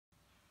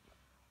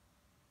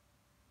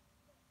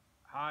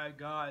Hi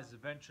guys,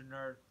 Adventure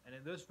Nerd, and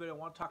in this video I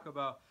want to talk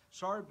about,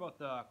 sorry about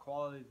the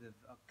quality of the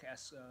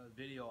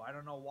video. I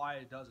don't know why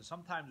it does it.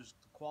 Sometimes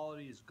the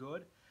quality is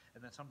good,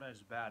 and then sometimes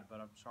it's bad, but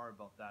I'm sorry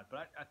about that.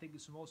 But I think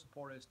it's the most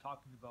important is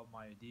talking about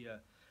my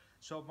idea.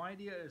 So my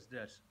idea is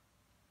this.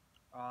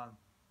 Um,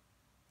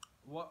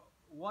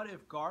 what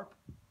if Garp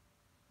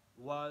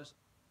was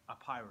a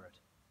pirate?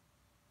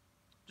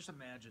 Just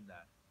imagine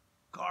that.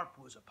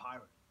 Garp was a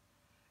pirate.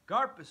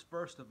 Garp is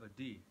first of a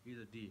D. He's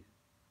a D.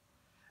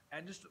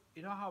 And just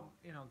you know how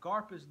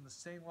Garp is in the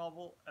same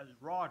level as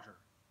Roger,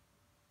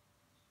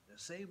 the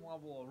same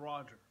level of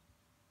Roger.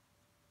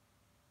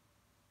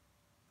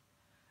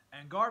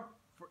 And Garp,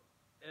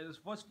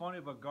 is what's funny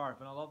about Garp,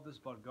 and I love this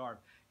about Garp.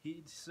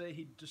 He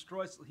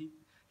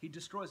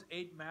destroys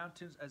 8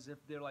 mountains as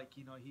if they're like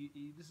he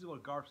this is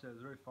what Garp says.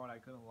 It's very funny. I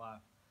couldn't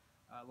laugh.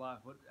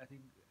 But I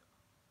think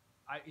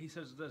he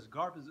says this.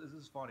 Garp this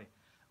is funny.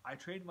 I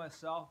trained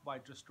myself by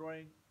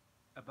destroying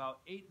about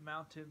 8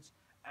 mountains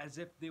as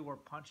if they were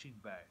punching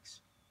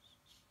bags.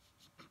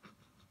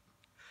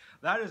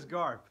 That is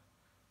Garp.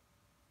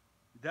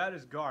 That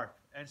is Garp.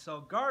 And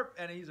so Garp,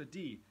 and he's a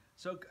D.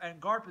 So and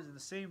Garp is at the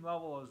same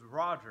level as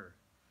Roger.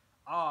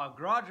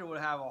 Roger would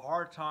have a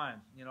hard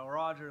time.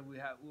 Roger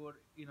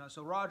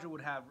so Roger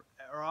would have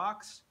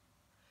rocks,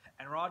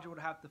 and Roger would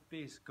have to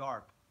face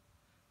Garp.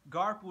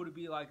 Garp would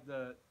be like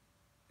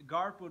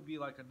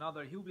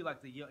another. He would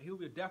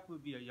definitely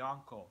be a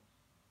Yonko.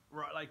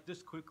 Right, like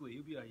this quickly,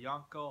 he'll be a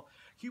Yonko.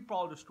 He'll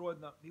probably destroy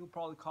them. He'll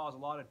probably cause a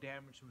lot of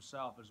damage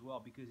himself as well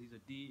because he's a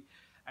D,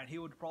 and he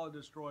would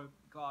probably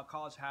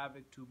cause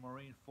havoc to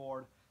Marine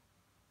Ford.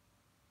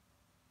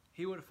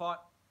 He would have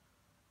fought,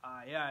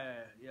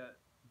 yeah.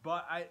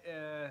 But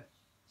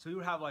so you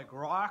would have like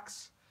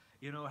Rocks,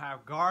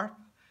 have Garp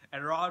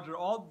and Roger,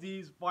 all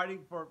these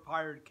fighting for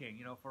Pirate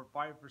King, for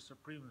fighting for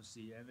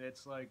supremacy, and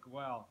it's like,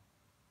 well.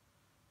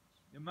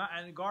 And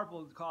Garp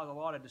will cause a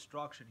lot of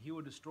destruction. He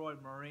would destroy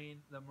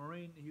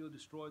he would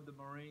destroy the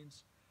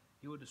Marines.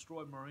 He would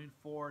destroy Marine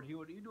Ford.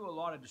 He'd do a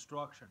lot of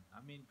destruction. I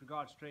mean, for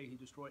God's sake, he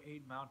destroyed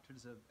 8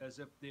 mountains as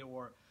if they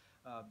were,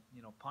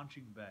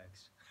 punching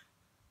bags.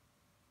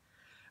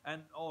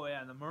 And oh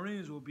yeah, and the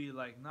Marines will be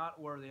like not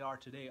where they are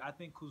today. I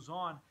think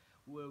Kuzan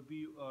will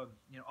be,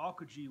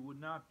 Okuji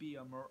would not be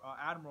a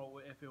admiral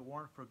if it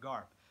weren't for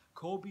Garp.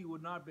 Kobe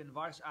would not have been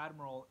vice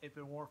admiral if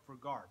it weren't for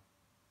Garp.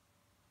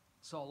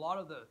 So a lot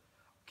of the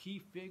key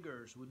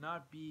figures would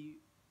not be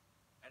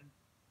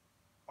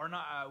would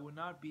not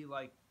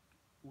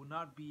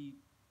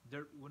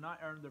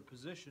earn their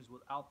positions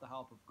without the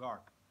help of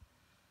Garp.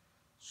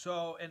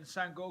 So, and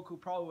Sengoku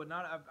probably would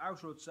not have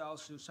outro itself,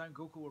 so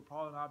Sengoku would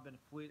probably not have been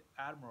fleet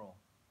admiral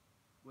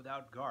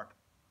without Garp.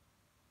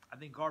 I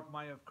think Garp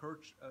might have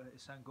coached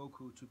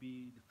Sengoku to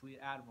be the fleet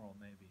admiral,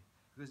 maybe,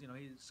 because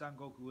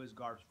Sengoku is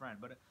Garp's friend.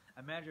 But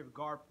imagine if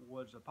Garp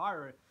was a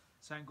pirate,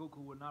 Sengoku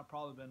would not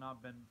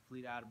been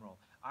fleet admiral.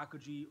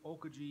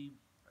 Okuji,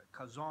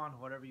 Kazan,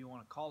 whatever you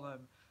want to call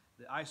him,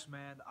 the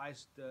Iceman,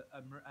 the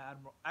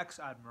admiral,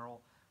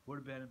 ex-admiral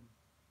would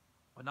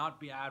not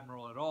be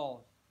admiral at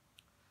all.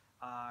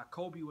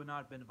 Kobe would not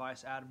have been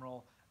vice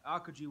admiral.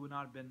 Akuji would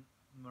not have been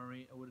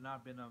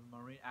a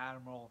marine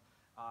admiral.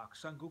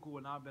 Sengoku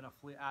would not have been a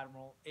fleet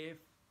admiral if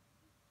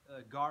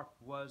Garp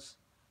was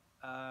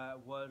a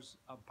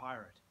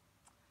pirate.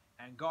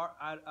 And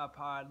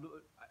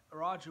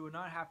Roger would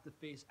not have to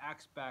face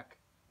Axpac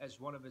as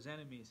one of his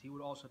enemies. He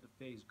would also have to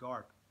face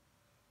Garp.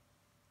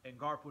 And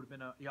Garp would have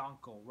been a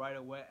Yonko right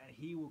away, and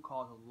he would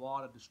cause a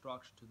lot of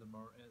destruction to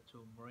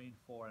Marine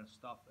Ford and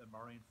stuff, and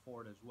Marine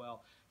Ford as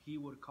well. He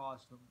would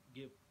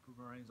give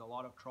Marines a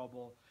lot of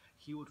trouble.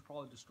 He would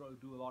probably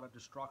do a lot of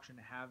destruction,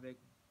 havoc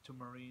to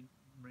Marine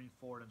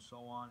Ford and so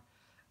on.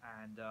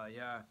 And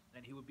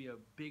and he would be a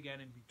big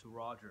enemy to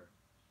Roger.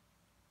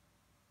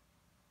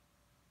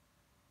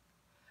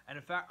 And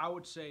in fact, I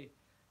would say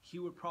he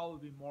would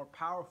probably be more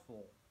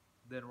powerful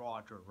than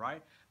Roger,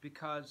 right?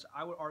 Because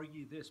I would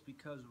argue this,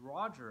 because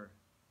Roger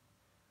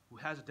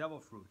has a devil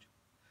fruit.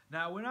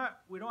 Now we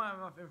don't have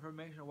enough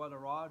information on whether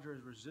Roger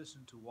is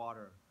resistant to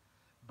water,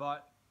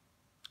 but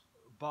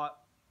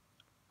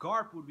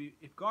Garp would be,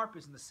 if Garp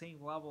is in the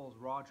same level as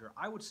Roger.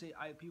 I would say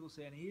people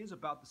say, and he is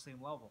about the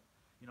same level.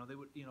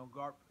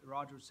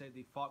 Roger would say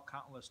they fought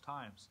countless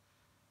times.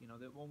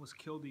 They almost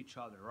killed each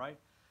other, right?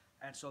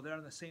 And so they're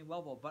on the same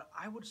level. But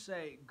I would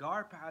say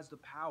Garp has the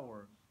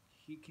power.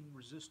 He can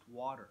resist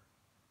water.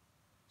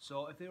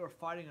 So if they were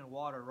fighting in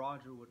water,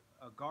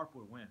 Garp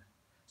would win.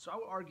 So I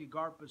would argue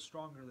Garp is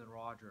stronger than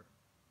Roger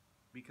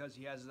because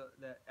he has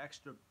the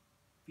extra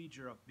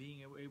feature of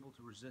being able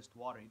to resist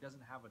water. He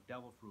doesn't have a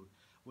devil fruit,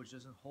 which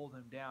doesn't hold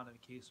him down in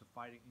case of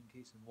fighting,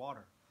 in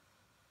water.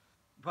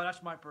 But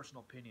that's my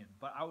personal opinion.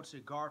 But I would say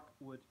Garp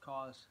would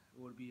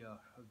be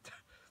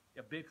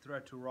a big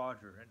threat to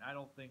Roger, and I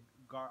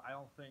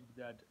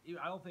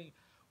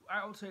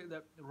would say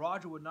that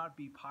Roger would not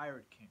be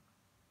Pirate King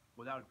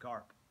without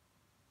Garp.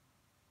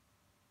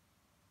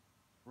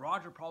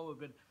 Roger probably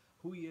would have been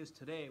who he is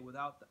today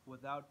without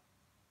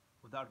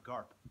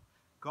Garp.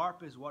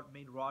 Garp is what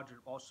made Roger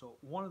also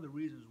one of the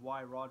reasons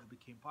why Roger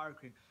became Pirate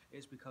King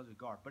is because of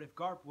Garp. But if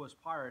Garp was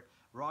pirate,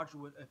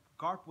 if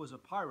Garp was a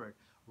pirate,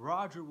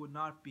 Roger would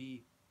not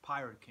be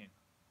Pirate King.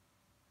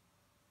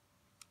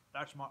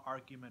 That's my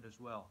argument as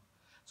well.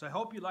 So I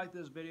hope you like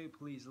this video.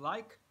 Please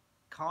like,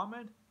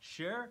 comment,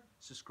 share,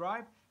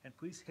 subscribe, and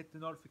please hit the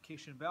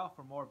notification bell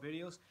for more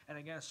videos. And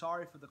again,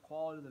 sorry for the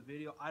quality of the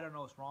video. I don't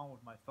know what's wrong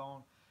with my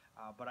phone,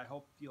 but I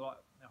hope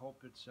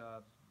it's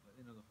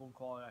the phone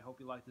quality. I hope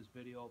you like this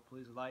video.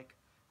 Please like,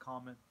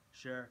 comment,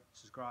 share,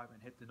 subscribe,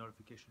 and hit the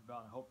notification bell.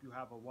 And I hope you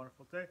have a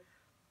wonderful day.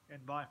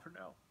 And bye for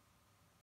now.